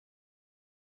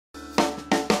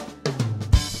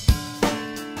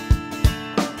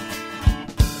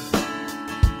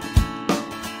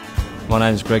My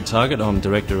name's Greg Target, I'm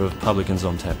Director of Publicans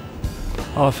On Tap.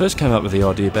 I first came up with the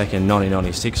idea back in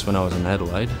 1996 when I was in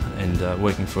Adelaide and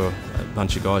working for a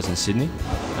bunch of guys in Sydney,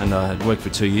 and I had worked for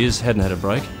 2 years, hadn't had a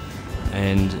break,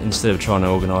 and instead of trying to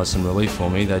organise some relief for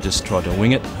me, they just tried to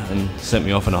wing it and sent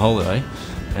me off on a holiday.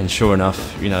 And sure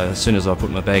enough, you know, as soon as I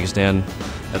put my bags down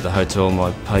at the hotel,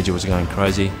 my pager was going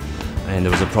crazy and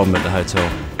there was a problem at the hotel.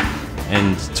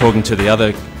 And talking to the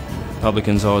other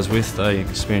publicans I was with, they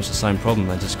experienced the same problem.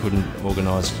 They just couldn't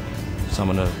organise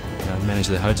someone to manage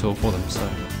their hotel for them.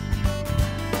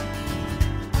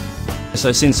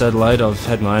 So since Adelaide, I've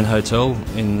had my own hotel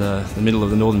in the middle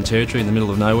of the Northern Territory, in the middle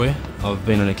of nowhere. I've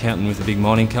been an accountant with a big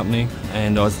mining company,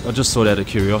 and I just thought out of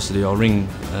curiosity I'll ring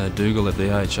Dougal at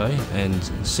the AHA and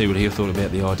see what he thought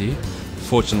about the idea.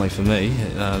 Fortunately for me,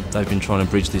 they've been trying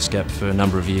to bridge this gap for a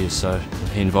number of years, so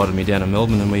he invited me down to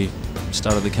Melbourne and we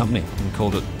started the company and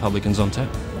called it Publicans On Tap.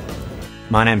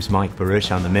 My name's Mike Baruch,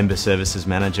 I'm the Member Services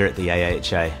Manager at the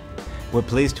AHA. We're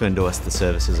pleased to endorse the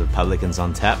services of Publicans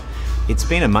On Tap. It's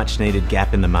been a much needed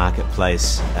gap in the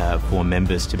marketplace for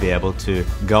members to be able to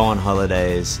go on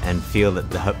holidays and feel that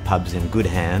the pub's in good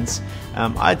hands.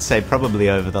 I'd say probably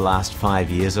over the last 5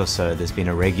 years or so there's been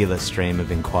a regular stream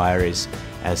of inquiries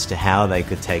as to how they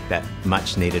could take that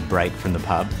much needed break from the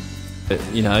pub.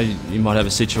 You know, you might have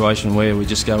a situation where we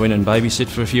just go in and babysit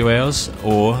for a few hours,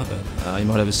 or you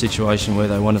might have a situation where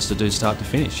they want us to do start to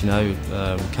finish. You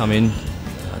know, come in,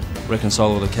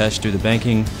 reconcile all the cash, do the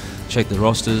banking, check the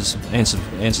rosters, answer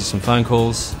some phone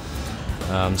calls,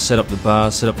 set up the bar,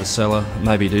 set up the cellar,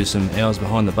 maybe do some hours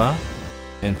behind the bar,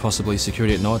 and possibly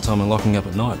security at night time and locking up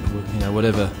at night. You know,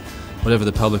 whatever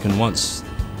the publican wants,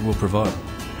 we'll provide.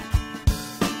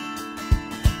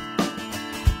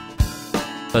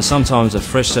 So sometimes a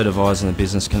fresh set of eyes in the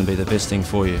business can be the best thing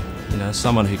for you. You know,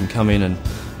 someone who can come in and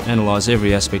analyse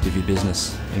every aspect of your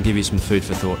business and give you some food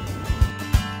for thought.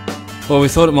 Well, we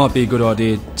thought it might be a good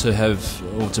idea to have,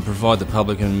 or to provide the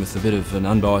publican with a bit of an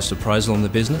unbiased appraisal on the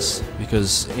business,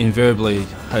 because invariably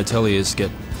hoteliers get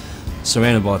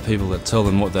surrounded by people that tell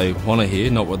them what they want to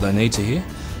hear, not what they need to hear,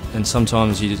 and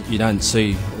sometimes you don't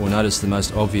see or notice the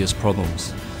most obvious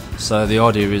problems. So the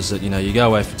idea is that, you know, you go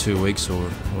away for 2 weeks or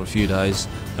a few days,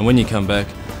 and when you come back,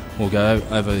 we'll go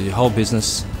over your whole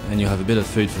business and you'll have a bit of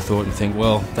food for thought and think,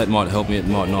 well, that might help me, it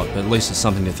might not, but at least it's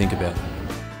something to think about.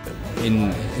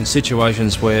 In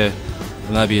situations where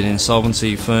maybe an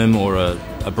insolvency firm or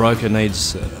a broker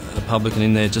needs a publican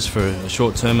in there just for a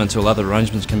short term until other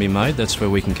arrangements can be made, that's where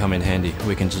we can come in handy.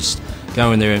 We can just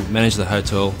go in there and manage the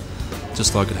hotel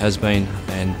just like it has been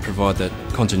and provide that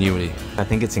continuity. I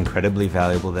think it's incredibly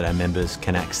valuable that our members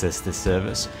can access this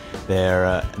service.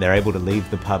 They're able to leave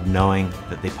the pub knowing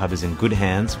that the pub is in good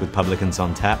hands with Publicans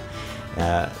On Tap.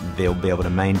 They'll be able to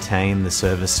maintain the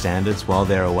service standards while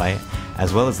they're away,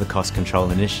 as well as the cost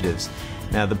control initiatives.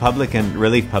 Now, the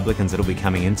relief publicans that will be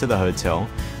coming into the hotel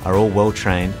are all well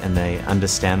trained and they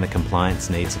understand the compliance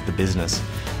needs of the business.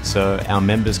 So our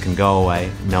members can go away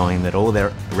knowing that all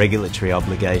their regulatory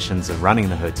obligations of running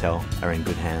the hotel are in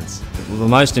good hands. Well, the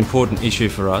most important issue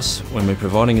for us when we're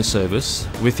providing a service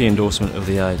with the endorsement of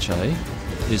the AHA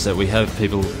is that we have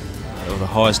people of the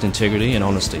highest integrity and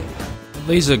honesty.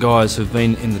 These are guys who've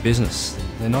been in the business.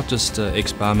 They're not just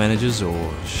ex-bar managers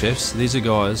or chefs. These are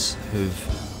guys who've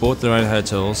bought their own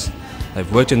hotels,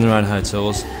 they've worked in their own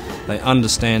hotels, they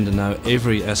understand and know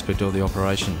every aspect of the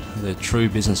operation. They're true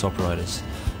business operators,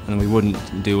 and we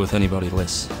wouldn't deal with anybody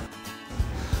less.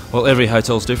 Well, every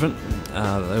hotel's different.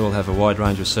 They all have a wide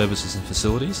range of services and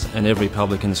facilities, and every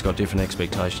publican's got different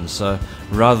expectations. So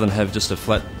rather than have just a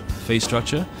flat fee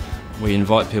structure, we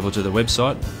invite people to the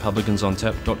website,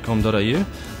 publicansontap.com.au,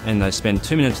 and they spend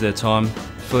 2 minutes of their time,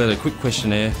 fill out a quick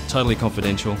questionnaire, totally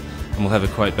confidential, and we'll have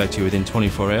a quote back to you within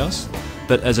 24 hours.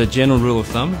 But as a general rule of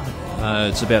thumb,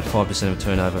 it's about 5% of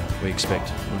turnover we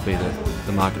expect would be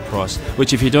the market price,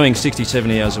 which if you're doing 60,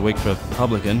 70 hours a week for a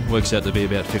publican, works out to be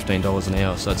about $15 an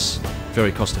hour, so that's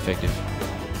very cost effective.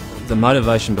 The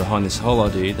motivation behind this whole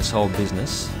idea, this whole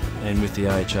business, and with the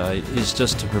AHA, is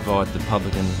just to provide the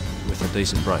publican with a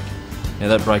decent break. Now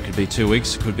that break could be 2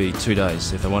 weeks, it could be 2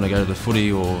 days. If they want to go to the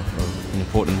footy or an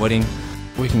important wedding,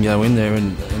 we can go in there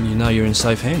and you know you're in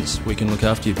safe hands. We can look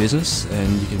after your business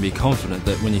and you can be confident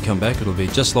that when you come back it'll be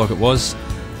just like it was,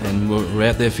 and we're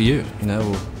out there for you. You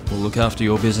know, we'll look after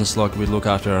your business like we'd look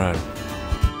after our own.